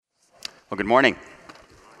Well, good morning.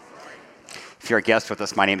 If you're a guest with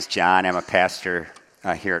us, my name's John. I'm a pastor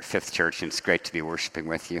here at Fifth Church, and it's great to be worshiping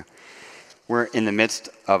with you. We're in the midst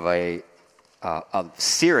of a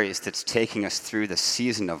series that's taking us through the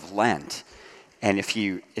season of Lent. And if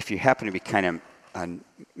you happen to be kind of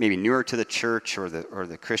maybe newer to the church or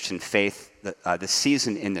the Christian faith, the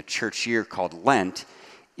season in the church year called Lent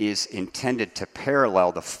is intended to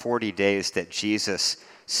parallel the 40 days that Jesus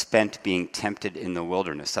spent being tempted in the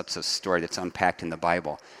wilderness. That's a story that's unpacked in the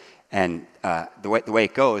Bible. And the way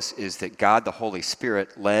it goes is that God, the Holy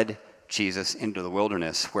Spirit, led Jesus into the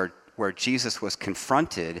wilderness where Jesus was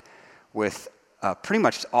confronted with pretty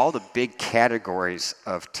much all the big categories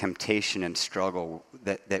of temptation and struggle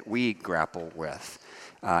that we grapple with.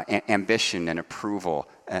 Ambition and approval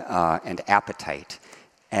and appetite.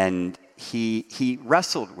 And he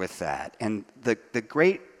wrestled with that. And the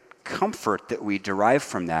great comfort that we derive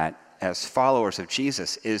from that as followers of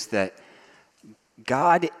Jesus is that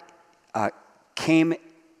God came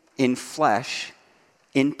in flesh,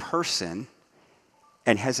 in person,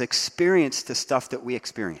 and has experienced the stuff that we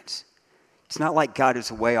experience. It's not like God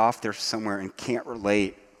is way off there somewhere and can't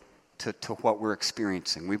relate to what we're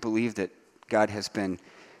experiencing. We believe that God has been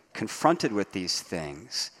confronted with these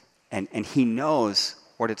things, and he knows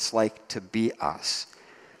what it's like to be us.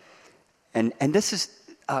 And this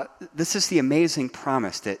is the amazing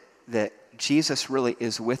promise that Jesus really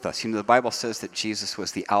is with us. You know, the Bible says that Jesus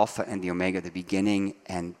was the Alpha and the Omega, the beginning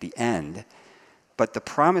and the end. But the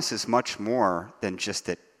promise is much more than just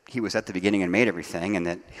that he was at the beginning and made everything and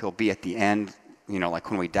that he'll be at the end, you know, like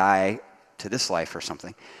when we die to this life or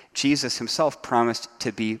something. Jesus himself promised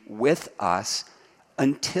to be with us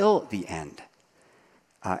until the end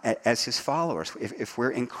as his followers, if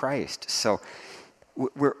we're in Christ. So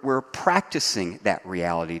we're practicing that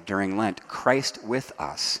reality during Lent, Christ with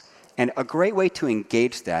us. And a great way to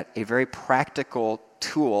engage that, a very practical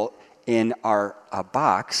tool in our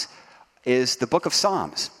box, is the book of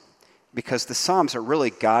Psalms. Because the Psalms are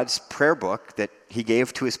really God's prayer book that he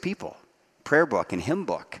gave to his people. Prayer book and hymn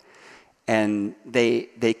book. And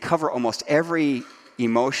they cover almost every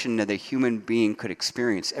emotion that a human being could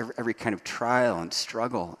experience, every kind of trial and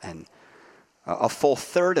struggle. And a full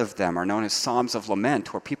third of them are known as Psalms of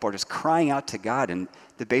Lament, where people are just crying out to God. And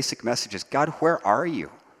the basic message is, God, where are you?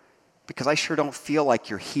 Because I sure don't feel like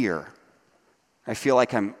you're here. I feel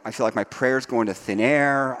like my prayer's going to thin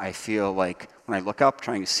air. I feel like when I look up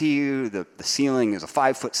trying to see you, the ceiling is a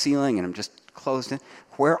 5-foot ceiling and I'm just closed in.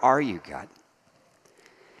 Where are you, God?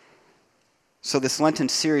 So this Lenten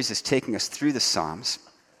series is taking us through the Psalms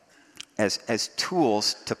as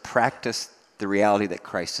tools to practice the reality that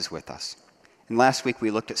Christ is with us. And last week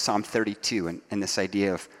we looked at Psalm 32 and this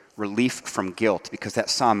idea of relief from guilt, because that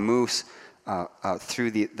psalm moves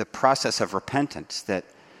through the process of repentance, that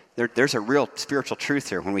there's a real spiritual truth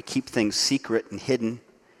here. When we keep things secret and hidden,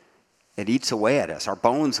 it eats away at us. Our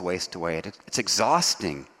bones waste away at it. It's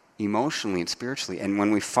exhausting emotionally and spiritually. And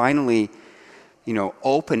when we finally,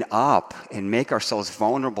 open up and make ourselves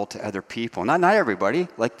vulnerable to other people, not everybody,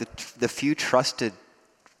 like the few trusted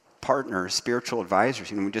partners, spiritual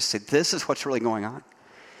advisors, we just say, this is what's really going on.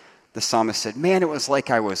 The psalmist said, man, it was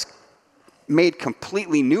like I was made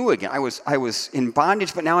completely new again. I was in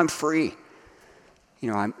bondage, but now I'm free.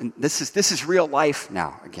 This is real life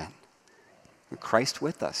now again. Christ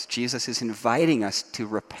with us. Jesus is inviting us to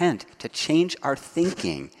repent, to change our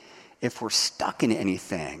thinking if we're stuck in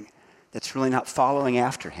anything that's really not following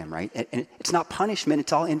after him, right? And it's not punishment,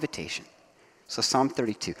 it's all invitation. So Psalm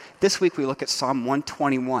 32. This week we look at Psalm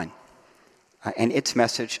 121 and its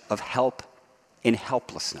message of help in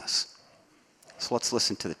helplessness. So let's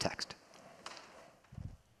listen to the text.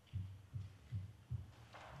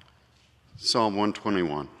 Psalm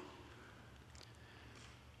 121.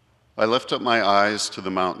 I lift up my eyes to the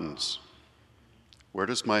mountains. Where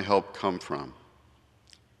does my help come from?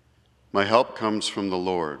 My help comes from the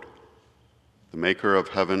Lord, the maker of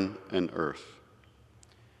heaven and earth.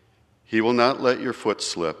 He will not let your foot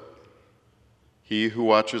slip. He who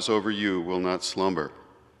watches over you will not slumber.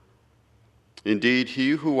 Indeed, he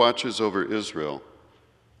who watches over Israel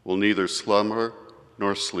will neither slumber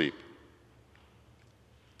nor sleep.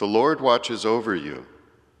 The Lord watches over you.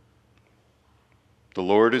 The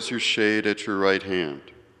Lord is your shade at your right hand.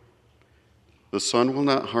 The sun will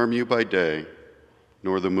not harm you by day,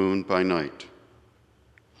 nor the moon by night.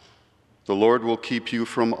 The Lord will keep you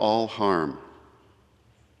from all harm.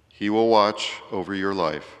 He will watch over your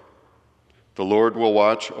life. The Lord will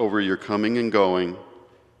watch over your coming and going,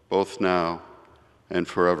 both now and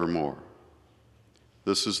forevermore.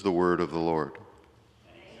 This is the word of the Lord.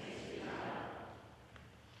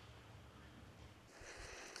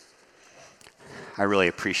 I really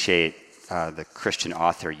appreciate the Christian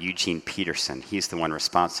author Eugene Peterson. He's the one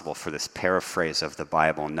responsible for this paraphrase of the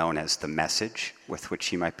Bible known as The Message, with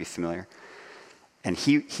which you might be familiar. And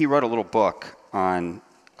he wrote a little book on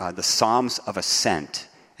the Psalms of Ascent.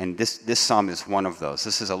 And this psalm is one of those.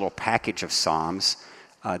 This is a little package of psalms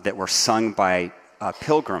that were sung by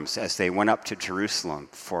pilgrims as they went up to Jerusalem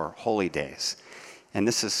for holy days. And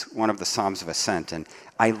this is one of the Psalms of Ascent. And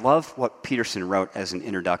I love what Peterson wrote as an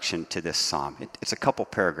introduction to this psalm. It's a couple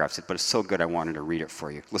paragraphs, but it's so good I wanted to read it for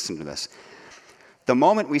you. Listen to this. The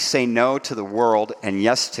moment we say no to the world and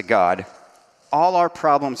yes to God, all our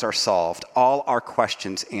problems are solved, all our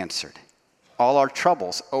questions answered, all our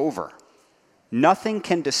troubles over. Nothing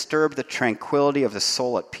can disturb the tranquility of the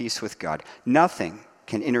soul at peace with God. Nothing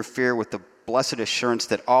can interfere with the blessed assurance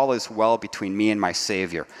that all is well between me and my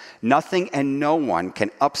Savior. Nothing and no one can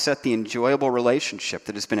upset the enjoyable relationship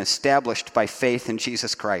that has been established by faith in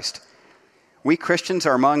Jesus Christ. We Christians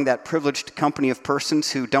are among that privileged company of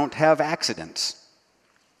persons who don't have accidents,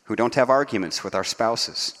 who don't have arguments with our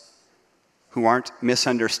spouses, who aren't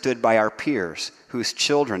misunderstood by our peers, whose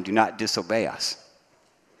children do not disobey us.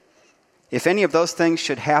 If any of those things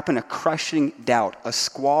should happen, a crushing doubt, a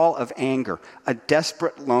squall of anger, a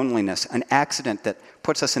desperate loneliness, an accident that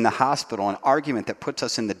puts us in the hospital, an argument that puts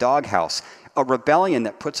us in the doghouse, a rebellion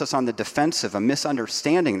that puts us on the defensive, a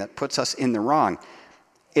misunderstanding that puts us in the wrong,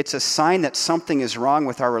 it's a sign that something is wrong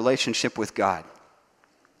with our relationship with God.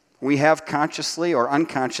 We have consciously or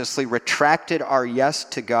unconsciously retracted our yes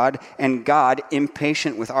to God, and God,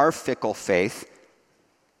 impatient with our fickle faith,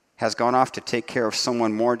 has gone off to take care of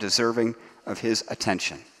someone more deserving of his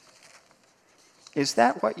attention. Is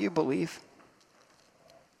that what you believe?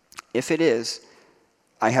 If it is,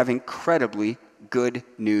 I have incredibly good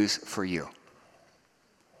news for you.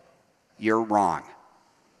 You're wrong.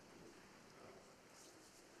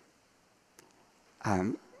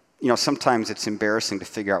 Sometimes it's embarrassing to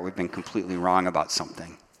figure out we've been completely wrong about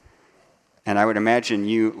something. And I would imagine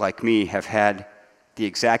you, like me, have had the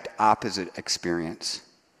exact opposite experience,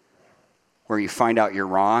 where you find out you're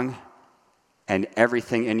wrong, and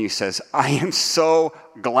everything in you says, I am so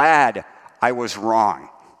glad I was wrong.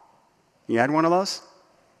 You had one of those?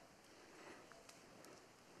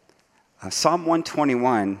 Psalm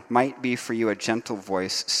 121 might be for you a gentle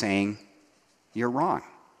voice saying, you're wrong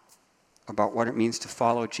about what it means to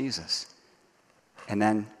follow Jesus, and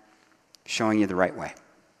then showing you the right way.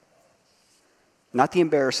 Not the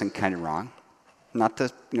embarrassing kind of wrong, not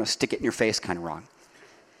the stick it in your face kind of wrong.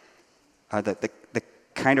 The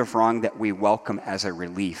kind of wrong that we welcome as a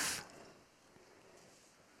relief.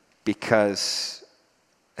 Because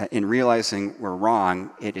in realizing we're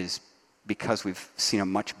wrong, it is because we've seen a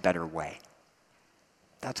much better way.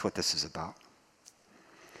 That's what this is about.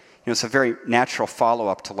 It's a very natural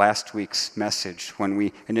follow-up to last week's message when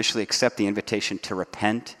we initially accept the invitation to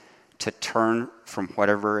repent, to turn from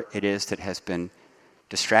whatever it is that has been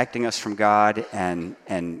distracting us from God and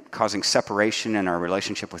causing separation in our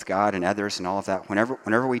relationship with God and others and all of that.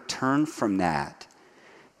 Whenever we turn from that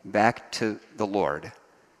back to the Lord,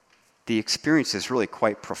 the experience is really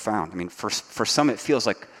quite profound. I mean, for some it feels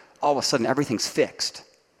like all of a sudden everything's fixed.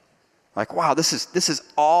 Like, wow, this is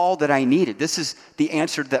all that I needed. This is the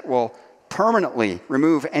answer that will permanently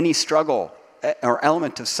remove any struggle or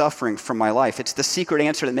element of suffering from my life. It's the secret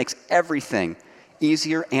answer that makes everything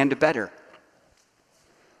easier and better.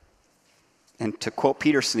 And to quote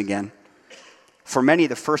Peterson again, for many,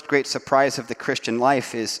 the first great surprise of the Christian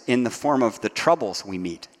life is in the form of the troubles we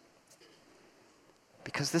meet.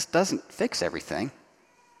 Because this doesn't fix everything.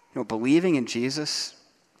 Believing in Jesus,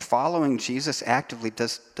 following Jesus actively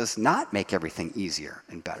does not make everything easier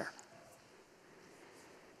and better.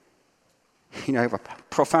 I have a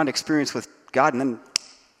profound experience with God and then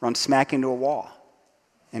run smack into a wall.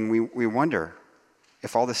 And we wonder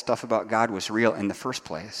if all this stuff about God was real in the first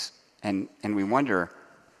place. And we wonder,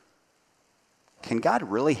 can God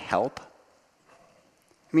really help?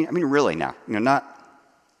 I mean, really now.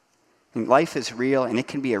 Life is real and it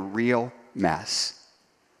can be a real mess.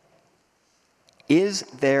 Is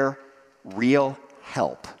there real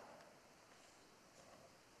help?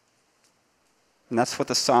 And that's what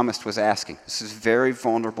the psalmist was asking. This is very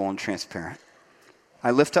vulnerable and transparent. I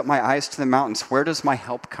lift up my eyes to the mountains. Where does my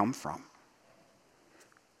help come from?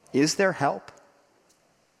 Is there help?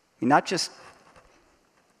 Not just,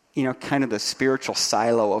 kind of the spiritual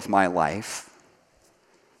silo of my life.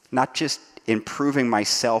 Not just improving my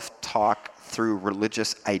self-talk through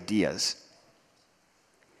religious ideas.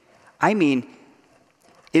 I mean,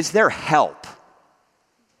 is there help,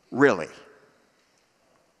 really?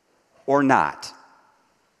 Or not?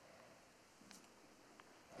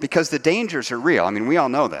 because the dangers are real. I mean, we all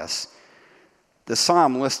know this. The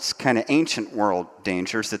psalm lists kind of ancient world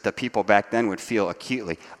dangers that the people back then would feel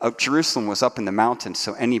acutely. Jerusalem was up in the mountains,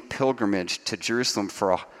 so any pilgrimage to Jerusalem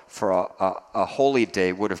for a holy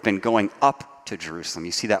day would have been going up to Jerusalem.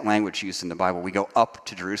 You see that language used in the Bible. We go up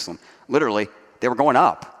to Jerusalem. Literally, they were going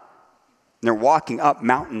up. And they're walking up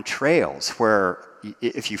mountain trails where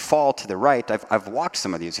if you fall to the right, I've walked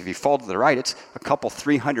some of these. If you fall to the right, it's a couple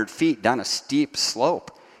 300 feet down a steep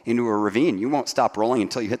slope into a ravine. You won't stop rolling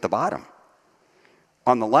until you hit the bottom.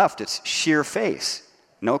 On the left, it's sheer face.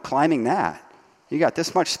 No climbing that. You got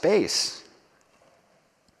this much space.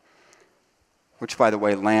 Which, by the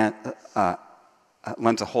way, lends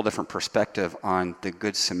a whole different perspective on the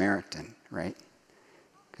Good Samaritan, right?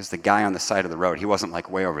 Because the guy on the side of the road, he wasn't like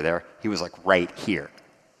way over there. He was like right here.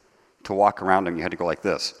 To walk around him, you had to go like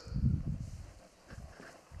this.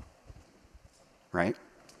 Right?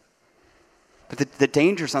 But the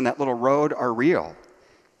dangers on that little road are real.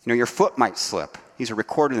 You know, your foot might slip. These are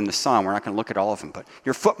recorded in the psalm. We're not going to look at all of them, but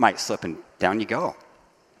your foot might slip and down you go.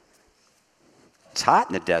 It's hot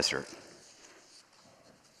in the desert.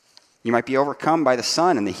 You might be overcome by the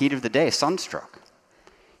sun and the heat of the day, sunstroke.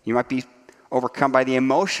 You might be overcome by the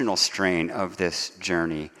emotional strain of this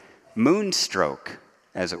journey, moonstroke,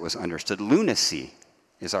 as it was understood. Lunacy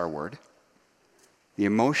is our word. The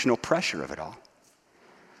emotional pressure of it all.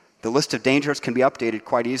 The list of dangers can be updated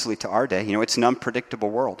quite easily to our day. You know, it's an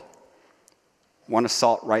unpredictable world. One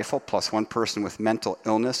assault rifle plus one person with mental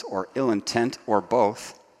illness or ill intent or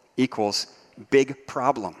both equals big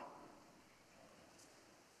problem.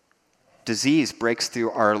 Disease breaks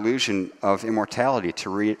through our illusion of immortality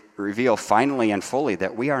to reveal finally and fully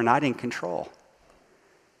that we are not in control.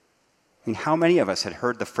 I mean, how many of us had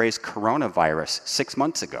heard the phrase coronavirus 6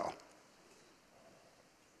 months ago?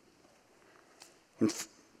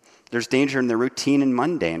 There's danger in the routine and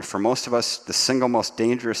mundane. For most of us, the single most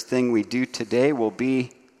dangerous thing we do today will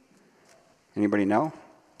be, anybody know?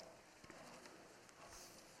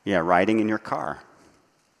 Yeah, riding in your car.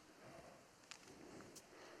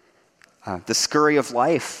 The scurry of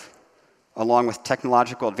life, along with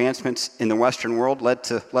technological advancements in the Western world, led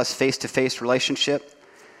to less face-to-face relationship,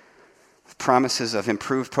 with promises of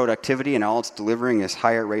improved productivity, and all it's delivering is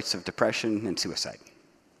higher rates of depression and suicide.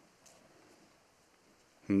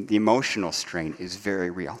 The emotional strain is very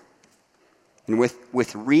real. And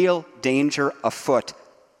with real danger afoot,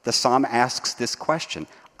 the psalm asks this question: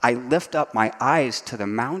 I lift up my eyes to the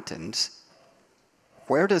mountains.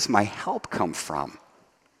 Where does my help come from?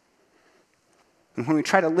 And when we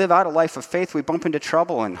try to live out a life of faith, we bump into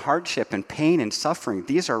trouble and hardship and pain and suffering.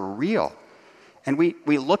 These are real. And we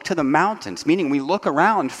look to the mountains, meaning we look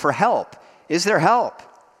around for help. Is there help?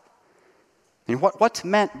 And what's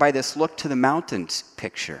meant by this look to the mountains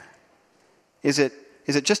picture? Is it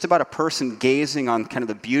just about a person gazing on kind of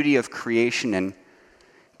the beauty of creation and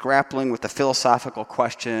grappling with the philosophical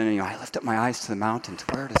question, I lift up my eyes to the mountains,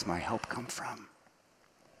 where does my help come from?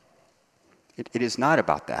 It is not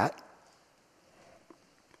about that.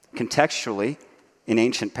 Contextually, in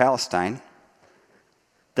ancient Palestine,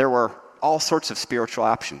 there were all sorts of spiritual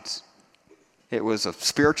options. It was a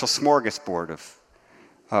spiritual smorgasbord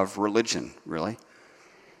of religion, really.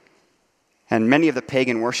 And many of the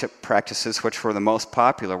pagan worship practices, which were the most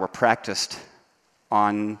popular, were practiced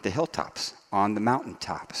on the hilltops, on the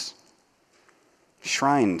mountaintops.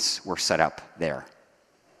 Shrines were set up there.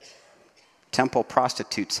 Temple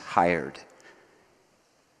prostitutes hired.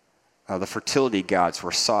 The fertility gods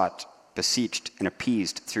were sought, beseeched, and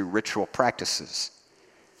appeased through ritual practices.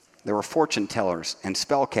 There were fortune tellers and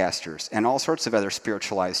spellcasters and all sorts of other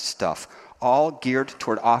spiritualized stuff, all geared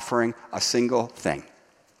toward offering a single thing: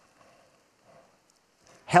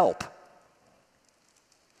 help.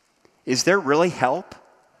 Is there really help?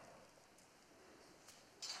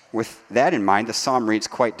 With that in mind, the psalm reads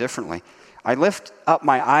quite differently. I lift up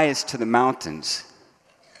my eyes to the mountains.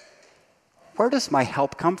 Where does my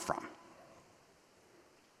help come from?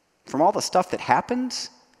 From all the stuff that happens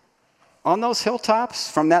on those hilltops?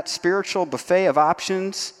 From that spiritual buffet of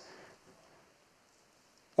options?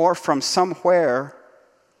 Or from somewhere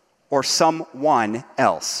or someone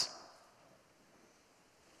else?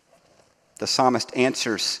 The psalmist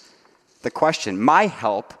answers the question. My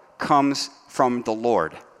help comes from the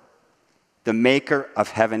Lord, the maker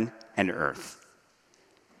of heaven and earth.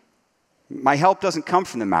 My help doesn't come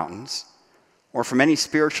from the mountains or from any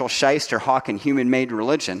spiritual shyster hawking human-made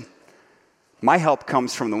religion. My help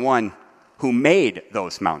comes from the one who made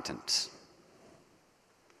those mountains.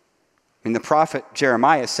 And the prophet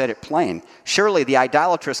Jeremiah said it plain. Surely the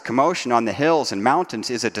idolatrous commotion on the hills and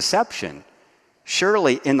mountains is a deception.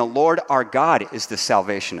 Surely in the Lord our God is the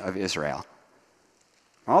salvation of Israel.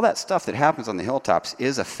 All that stuff that happens on the hilltops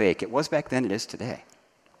is a fake. It was back then, it is today.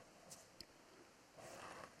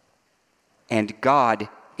 And God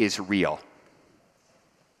is real.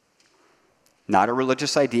 Not a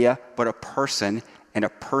religious idea, but a person, and a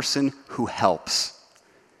person who helps.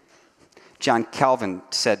 John Calvin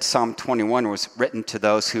said Psalm 21 was written to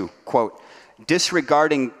those who, quote,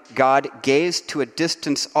 disregarding God, gaze to a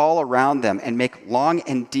distance all around them and make long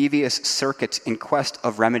and devious circuits in quest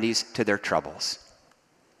of remedies to their troubles.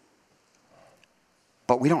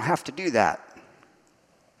 But we don't have to do that.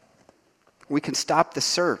 We can stop the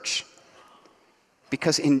search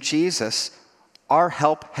because in Jesus, our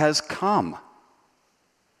help has come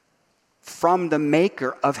from the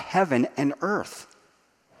maker of heaven and earth.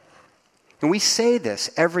 And we say this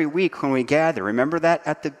every week when we gather. Remember that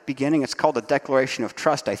at the beginning? It's called a declaration of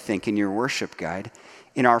trust, I think, in your worship guide.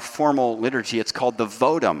 In our formal liturgy, it's called the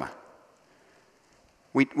votum.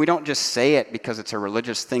 We don't just say it because it's a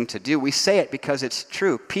religious thing to do. We say it because it's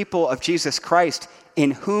true. People of Jesus Christ,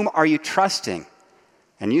 in whom are you trusting?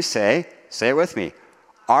 And you say it with me,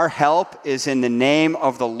 our help is in the name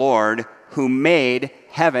of the Lord who made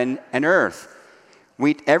heaven and earth.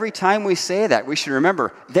 Every time we say that, we should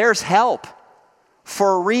remember there's help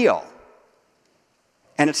for real.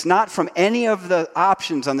 And it's not from any of the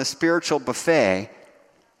options on the spiritual buffet.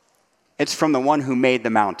 It's from the one who made the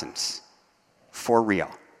mountains for real.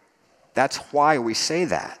 That's why we say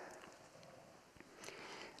that.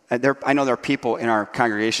 I know there are people in our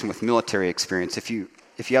congregation with military experience. If you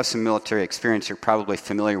have some military experience, you're probably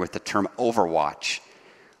familiar with the term overwatch.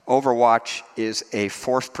 Overwatch is a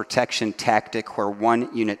force protection tactic where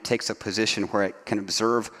one unit takes a position where it can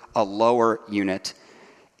observe a lower unit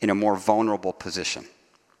in a more vulnerable position,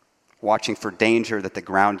 watching for danger that the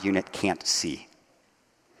ground unit can't see.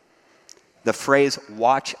 The phrase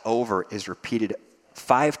watch over is repeated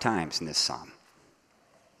 5 times in this psalm.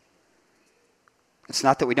 It's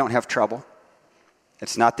not that we don't have trouble.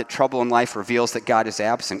 It's not that trouble in life reveals that God is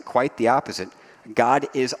absent. Quite the opposite. God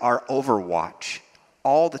is our overwatch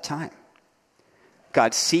all the time.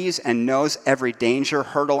 God sees and knows every danger,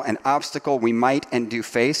 hurdle, and obstacle we might and do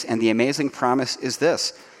face, and the amazing promise is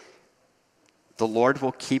this: the Lord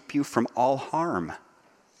will keep you from all harm.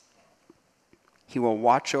 He will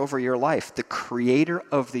watch over your life. The creator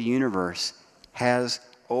of the universe has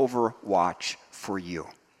overwatch for you.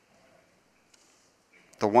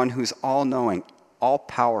 The one who's all-knowing,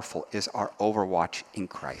 all-powerful is our overwatch in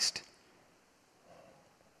Christ.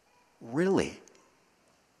 Really?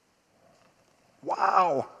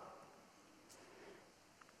 Wow.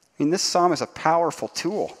 I mean, this psalm is a powerful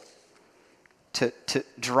tool to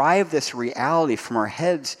drive this reality from our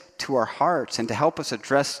heads to our hearts and to help us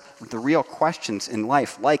address the real questions in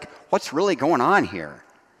life, like what's really going on here?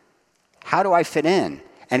 How do I fit in?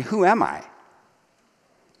 And who am I?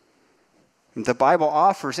 The Bible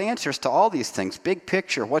offers answers to all these things. Big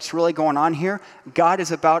picture, what's really going on here? God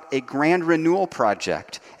is about a grand renewal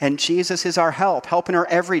project, and Jesus is our help in our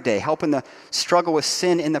everyday, help in the struggle with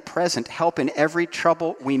sin in the present, help in every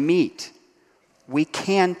trouble we meet. We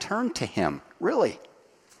can turn to him, really.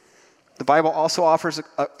 The Bible also offers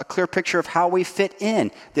a clear picture of how we fit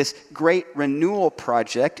in. This great renewal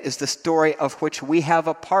project is the story of which we have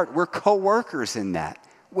a part. We're co-workers in that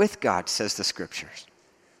with God, says the Scriptures.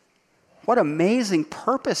 What amazing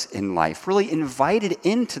purpose in life, really invited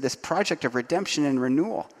into this project of redemption and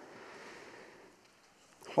renewal.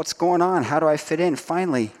 What's going on? How do I fit in?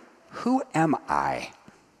 Finally, who am I?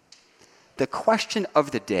 The question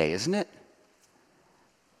of the day, isn't it?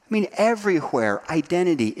 I mean, everywhere,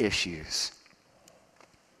 identity issues,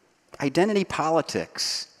 identity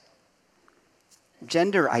politics,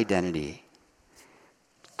 gender identity,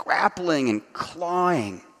 grappling and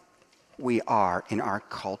clawing we are in our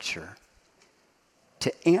culture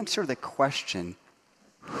to answer the question,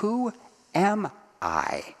 who am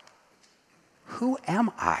I? Who am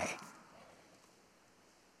I?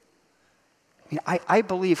 I mean, I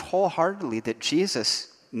believe wholeheartedly that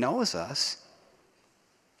Jesus knows us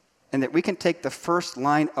and that we can take the first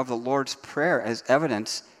line of the Lord's Prayer as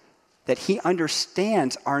evidence that he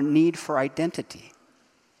understands our need for identity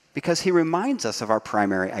because he reminds us of our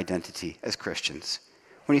primary identity as Christians.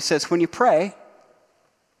 When he says, when you pray,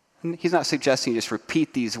 he's not suggesting you just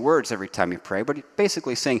repeat these words every time you pray, but he's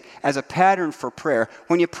basically saying, as a pattern for prayer,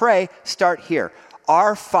 when you pray, start here.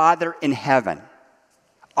 Our Father in heaven,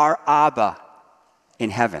 our Abba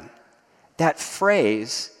in heaven. That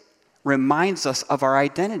phrase reminds us of our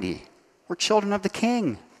identity. We're children of the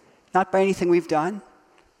King, not by anything we've done,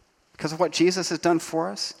 because of what Jesus has done for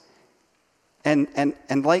us. And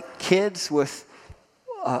like kids with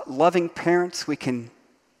loving parents, we can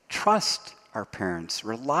trust our parents,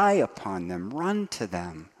 rely upon them, run to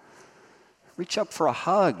them, reach up for a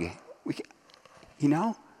hug.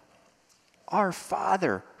 Our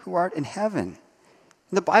Father who art in heaven.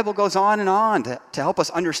 The Bible goes on and on to help us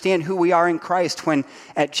understand who we are in Christ. When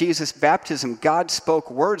at Jesus' baptism, God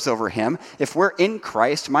spoke words over him. If we're in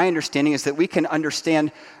Christ, my understanding is that we can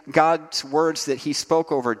understand God's words that he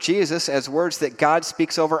spoke over Jesus as words that God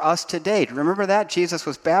speaks over us today. Remember that? Jesus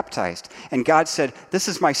was baptized, and God said, "This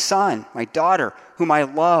is my son, my daughter, whom I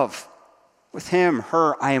love. With him,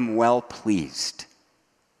 her, I am well pleased."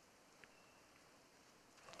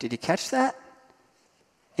 Did you catch that?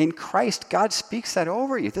 In Christ, God speaks that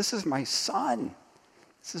over you. This is my son.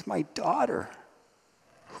 This is my daughter,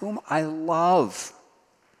 whom I love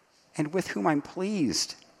and with whom I'm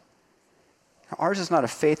pleased. Now, ours is not a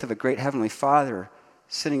faith of a great heavenly Father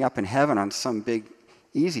sitting up in heaven on some big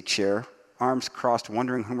easy chair, arms crossed,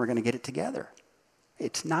 wondering whom we're going to get it together.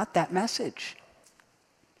 It's not that message.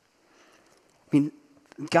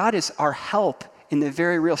 God is our help in the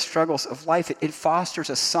very real struggles of life. It fosters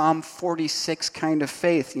a Psalm 46 kind of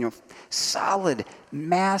faith, solid,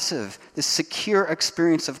 massive, the secure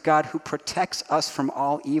experience of God who protects us from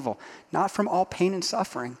all evil, not from all pain and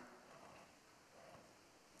suffering.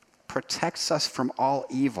 Protects us from all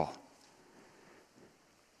evil.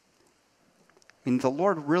 The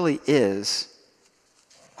Lord really is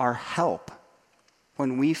our help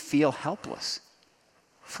when we feel helpless,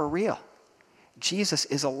 for real. Jesus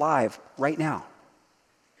is alive right now.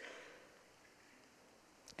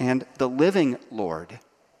 And the living Lord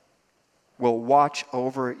will watch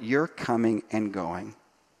over your coming and going,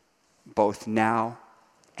 both now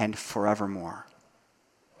and forevermore.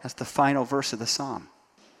 That's the final verse of the psalm.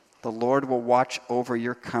 The Lord will watch over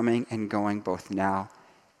your coming and going, both now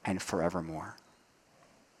and forevermore.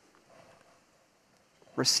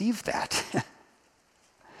 Receive that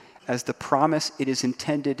as the promise it is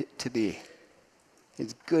intended to be.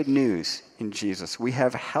 It's good news in Jesus. We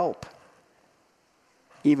have help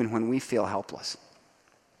even when we feel helpless.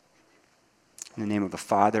 In the name of the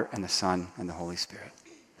Father, and the Son, and the Holy Spirit.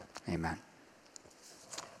 Amen.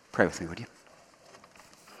 Pray with me, would you?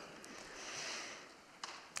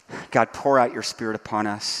 God, pour out your Spirit upon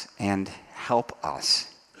us and help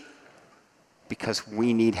us, because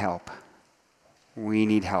we need help. We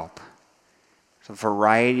need help. There's a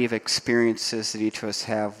variety of experiences that each of us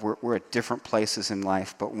have. We're at different places in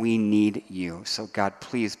life, but we need you. So God,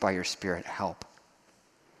 please, by your Spirit, help.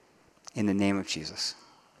 In the name of Jesus.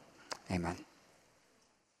 Amen.